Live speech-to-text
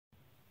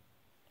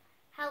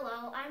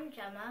Hello, I'm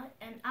Gemma,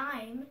 and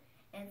I'm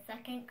in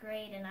 2nd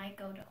grade, and I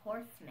go to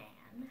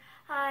Horseman.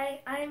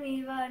 Hi, I'm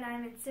Eva, and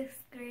I'm in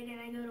 6th grade,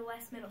 and I go to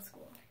West Middle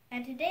School.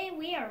 And today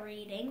we are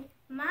reading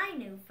My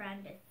New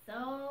Friend Is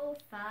So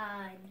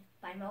Fun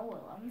by Mo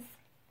Willems.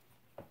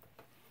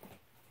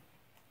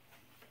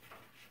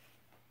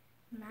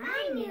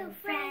 My new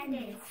friend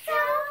is so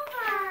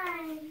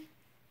fun.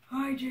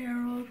 Hi,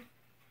 Gerald.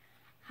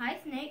 Hi,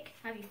 Snake.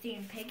 Have you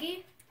seen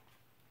Piggy?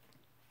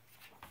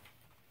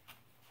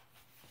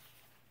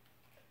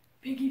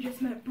 Piggy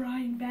just met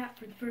Brian Bat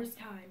for the first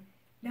time.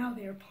 Now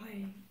they are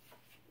playing.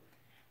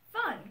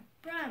 Fun.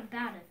 Brian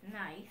Bat is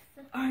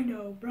nice. I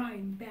know,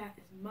 Brian Bat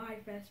is my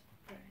best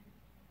friend.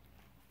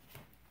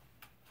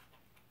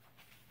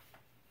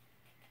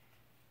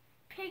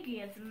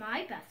 Piggy is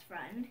my best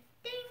friend.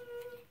 Ding,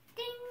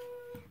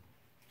 ding.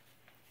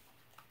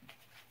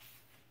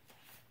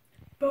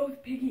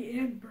 Both Piggy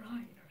and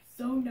Brian are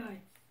so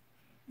nice.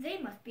 They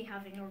must be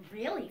having a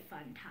really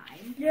fun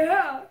time.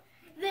 Yeah!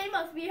 They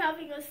must be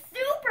having a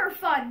super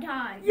fun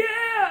time.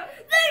 Yeah!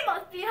 They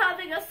must be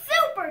having a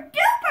super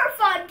duper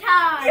fun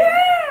time.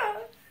 Yeah!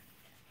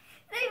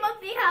 They must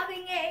be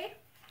having a...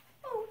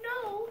 Oh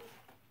no.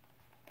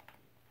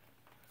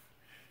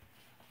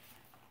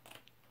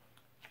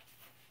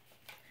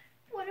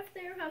 What if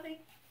they're having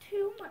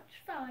too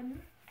much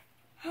fun?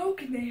 How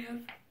can they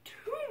have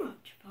too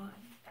much fun?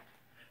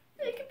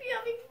 They could be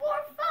having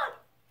more fun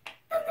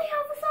than they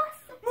have with us.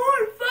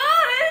 More fun?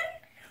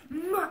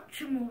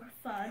 Much more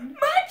fun.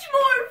 Much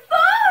more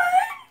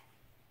fun!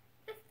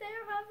 If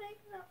they're having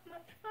that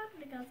much fun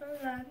together,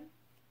 then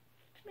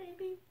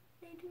maybe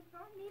they do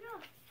not need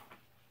us.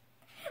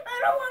 I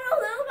don't want to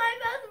lose my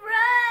best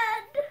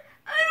friend.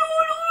 I don't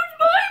want to lose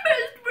my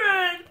best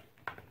friend!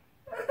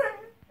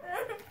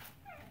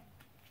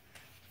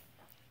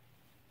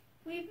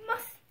 We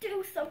must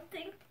do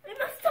something. We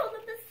must tell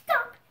them to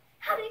stop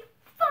having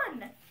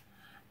fun.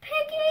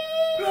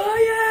 Piggy!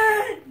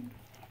 Brian!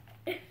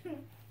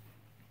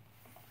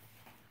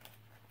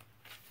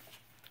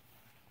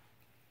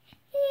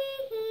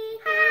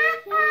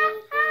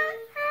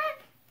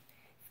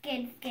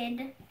 Skid, skid.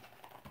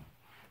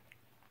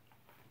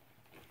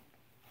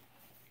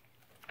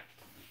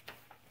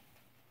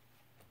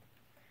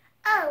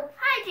 Oh,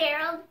 hi,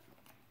 Gerald.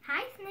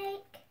 Hi,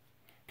 Snake.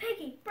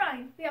 Piggy,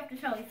 Brian, we have to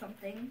tell you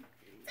something.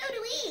 So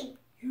do we.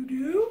 You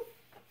do?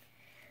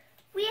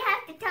 We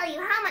have to tell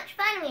you how much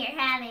fun we are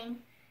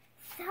having.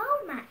 So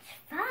much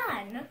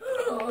fun.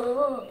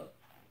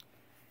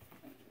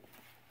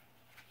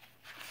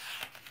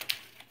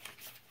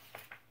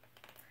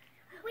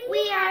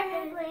 We are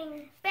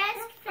playing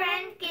Best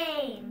Friend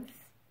Games.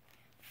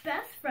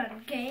 Best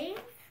Friend Games?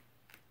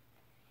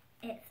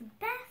 It's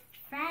Best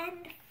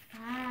Friend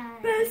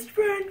Fun. Best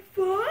friend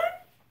fun?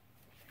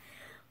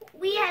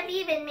 We have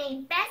even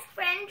made Best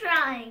Friend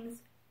Drawings.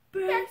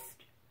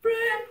 Best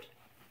friend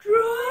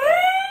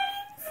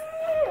drawings?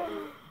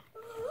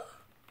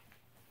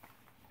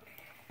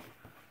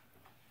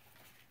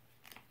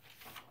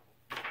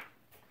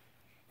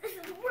 This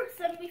is worse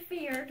than we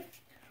feared.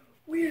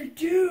 We're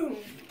doomed.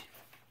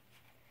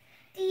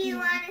 Do you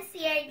want to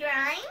see our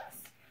drawings?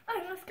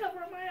 I must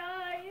cover my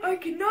eyes. I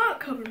cannot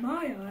cover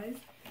my eyes.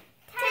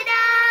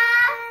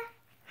 Ta-da!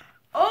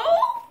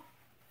 Oh!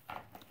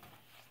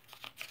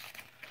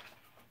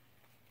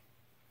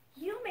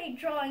 You made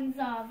drawings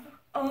of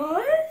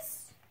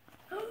Us?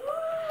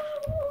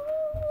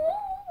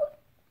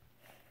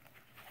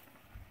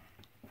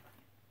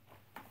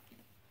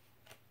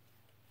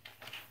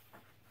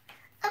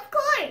 Of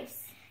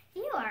course!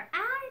 You are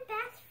our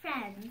best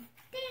friends.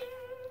 Ding!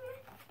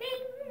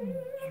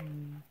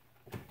 Ding!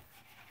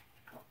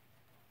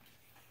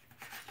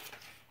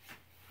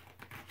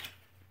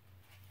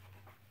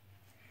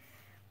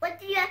 What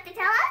do you have to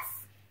tell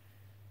us?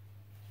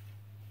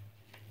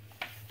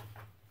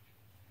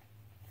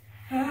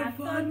 Have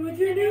fun with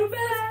your new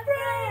best